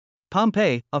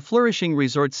Pompeii, a flourishing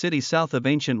resort city south of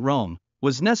ancient Rome,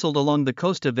 was nestled along the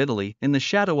coast of Italy in the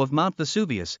shadow of Mount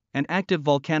Vesuvius, an active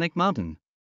volcanic mountain.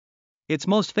 Its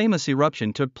most famous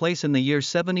eruption took place in the year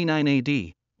 79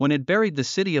 AD, when it buried the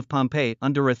city of Pompeii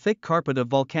under a thick carpet of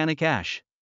volcanic ash.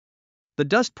 The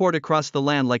dust poured across the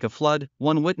land like a flood,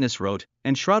 one witness wrote,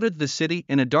 and shrouded the city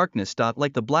in a darkness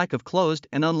like the black of closed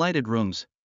and unlighted rooms.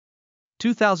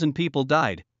 2,000 people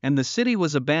died, and the city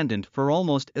was abandoned for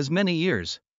almost as many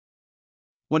years.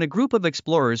 When a group of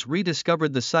explorers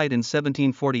rediscovered the site in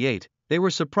 1748, they were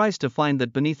surprised to find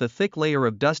that beneath a thick layer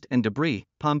of dust and debris,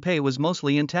 Pompeii was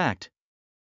mostly intact.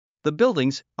 The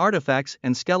buildings, artifacts,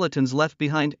 and skeletons left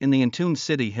behind in the entombed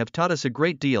city have taught us a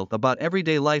great deal about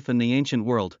everyday life in the ancient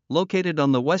world. Located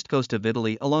on the west coast of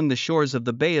Italy along the shores of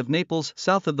the Bay of Naples,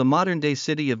 south of the modern-day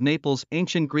city of Naples,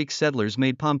 ancient Greek settlers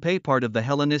made Pompeii part of the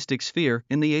Hellenistic sphere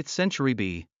in the 8th century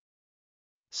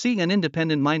B.C. An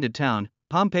independent-minded town,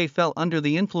 Pompeii fell under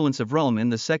the influence of Rome in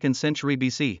the 2nd century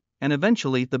BC, and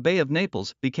eventually the Bay of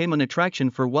Naples became an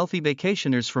attraction for wealthy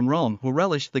vacationers from Rome who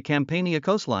relished the Campania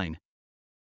coastline.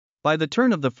 By the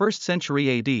turn of the 1st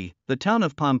century AD, the town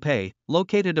of Pompeii,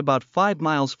 located about 5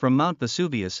 miles from Mount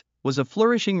Vesuvius, was a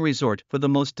flourishing resort for the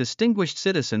most distinguished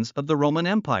citizens of the Roman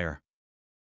Empire.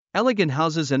 Elegant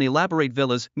houses and elaborate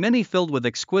villas, many filled with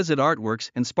exquisite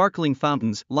artworks and sparkling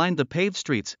fountains, lined the paved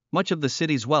streets. Much of the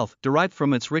city's wealth derived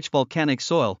from its rich volcanic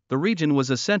soil. The region was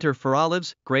a center for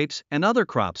olives, grapes, and other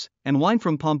crops, and wine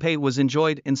from Pompeii was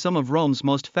enjoyed in some of Rome's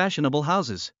most fashionable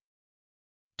houses.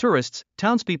 Tourists,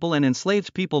 townspeople, and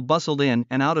enslaved people bustled in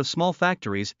and out of small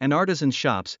factories and artisan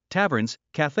shops, taverns,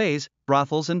 cafes,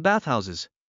 brothels, and bathhouses.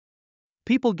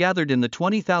 People gathered in the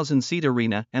 20,000-seat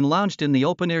arena and lounged in the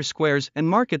open-air squares and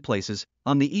marketplaces.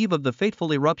 On the eve of the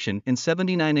fateful eruption in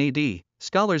 79 AD,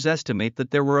 scholars estimate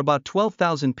that there were about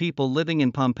 12,000 people living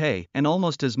in Pompeii and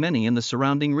almost as many in the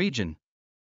surrounding region.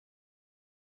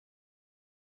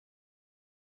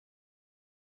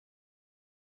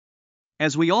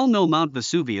 As we all know, Mount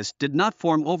Vesuvius did not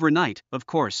form overnight, of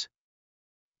course.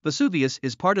 Vesuvius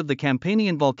is part of the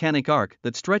Campanian volcanic arc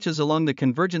that stretches along the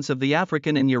convergence of the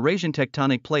African and Eurasian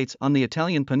tectonic plates on the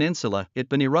Italian peninsula. It had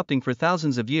been erupting for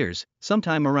thousands of years.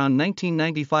 Sometime around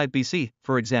 1995 BC,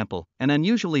 for example, an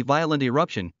unusually violent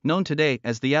eruption, known today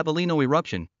as the Avellino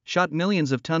eruption, shot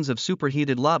millions of tons of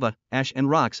superheated lava, ash, and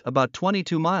rocks about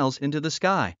 22 miles into the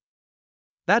sky.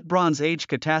 That Bronze Age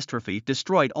catastrophe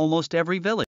destroyed almost every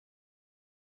village.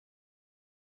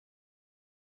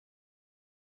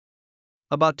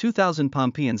 About 2,000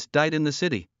 Pompeians died in the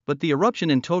city, but the eruption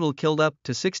in total killed up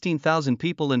to 16,000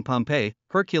 people in Pompeii,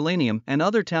 Herculaneum, and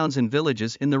other towns and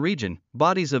villages in the region.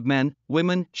 Bodies of men,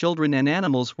 women, children, and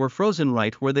animals were frozen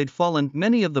right where they'd fallen.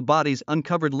 Many of the bodies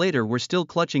uncovered later were still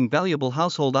clutching valuable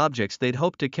household objects they'd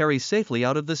hoped to carry safely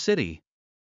out of the city.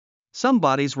 Some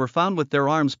bodies were found with their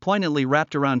arms poignantly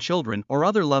wrapped around children or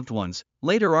other loved ones.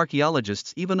 Later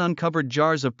archaeologists even uncovered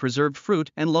jars of preserved fruit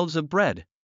and loaves of bread.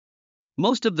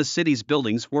 Most of the city's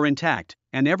buildings were intact,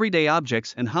 and everyday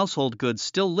objects and household goods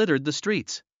still littered the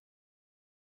streets.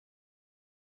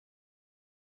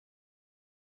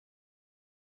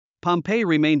 Pompeii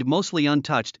remained mostly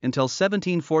untouched until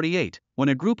 1748, when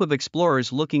a group of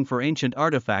explorers looking for ancient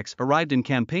artifacts arrived in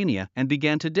Campania and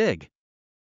began to dig.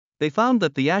 They found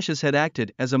that the ashes had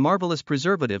acted as a marvelous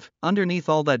preservative. Underneath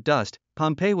all that dust,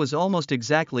 Pompeii was almost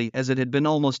exactly as it had been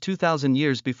almost 2,000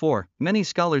 years before. Many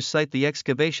scholars cite the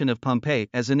excavation of Pompeii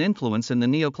as an influence in the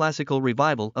neoclassical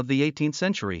revival of the 18th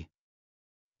century.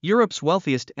 Europe's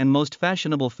wealthiest and most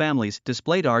fashionable families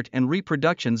displayed art and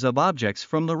reproductions of objects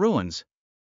from the ruins.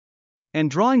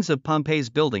 And drawings of Pompeii's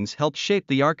buildings helped shape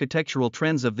the architectural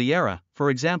trends of the era.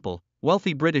 For example,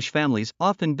 wealthy British families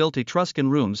often built Etruscan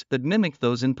rooms that mimicked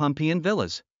those in Pompeian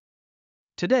villas.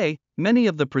 Today, many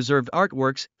of the preserved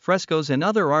artworks, frescoes, and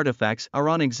other artifacts are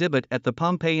on exhibit at the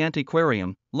Pompeii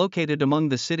Antiquarium, located among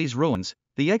the city's ruins.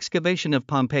 The excavation of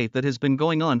Pompeii that has been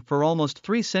going on for almost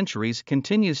 3 centuries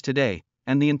continues today,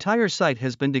 and the entire site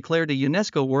has been declared a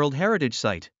UNESCO World Heritage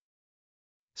Site.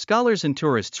 Scholars and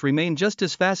tourists remain just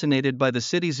as fascinated by the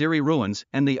city's eerie ruins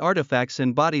and the artifacts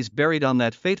and bodies buried on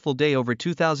that fateful day over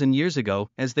 2,000 years ago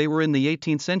as they were in the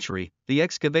 18th century. The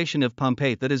excavation of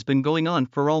Pompeii that has been going on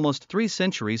for almost 3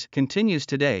 centuries continues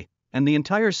today, and the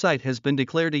entire site has been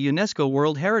declared a UNESCO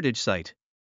World Heritage Site.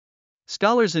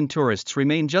 Scholars and tourists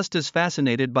remain just as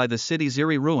fascinated by the city's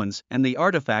eerie ruins and the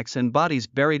artifacts and bodies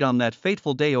buried on that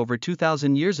fateful day over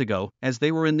 2,000 years ago as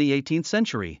they were in the 18th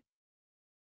century.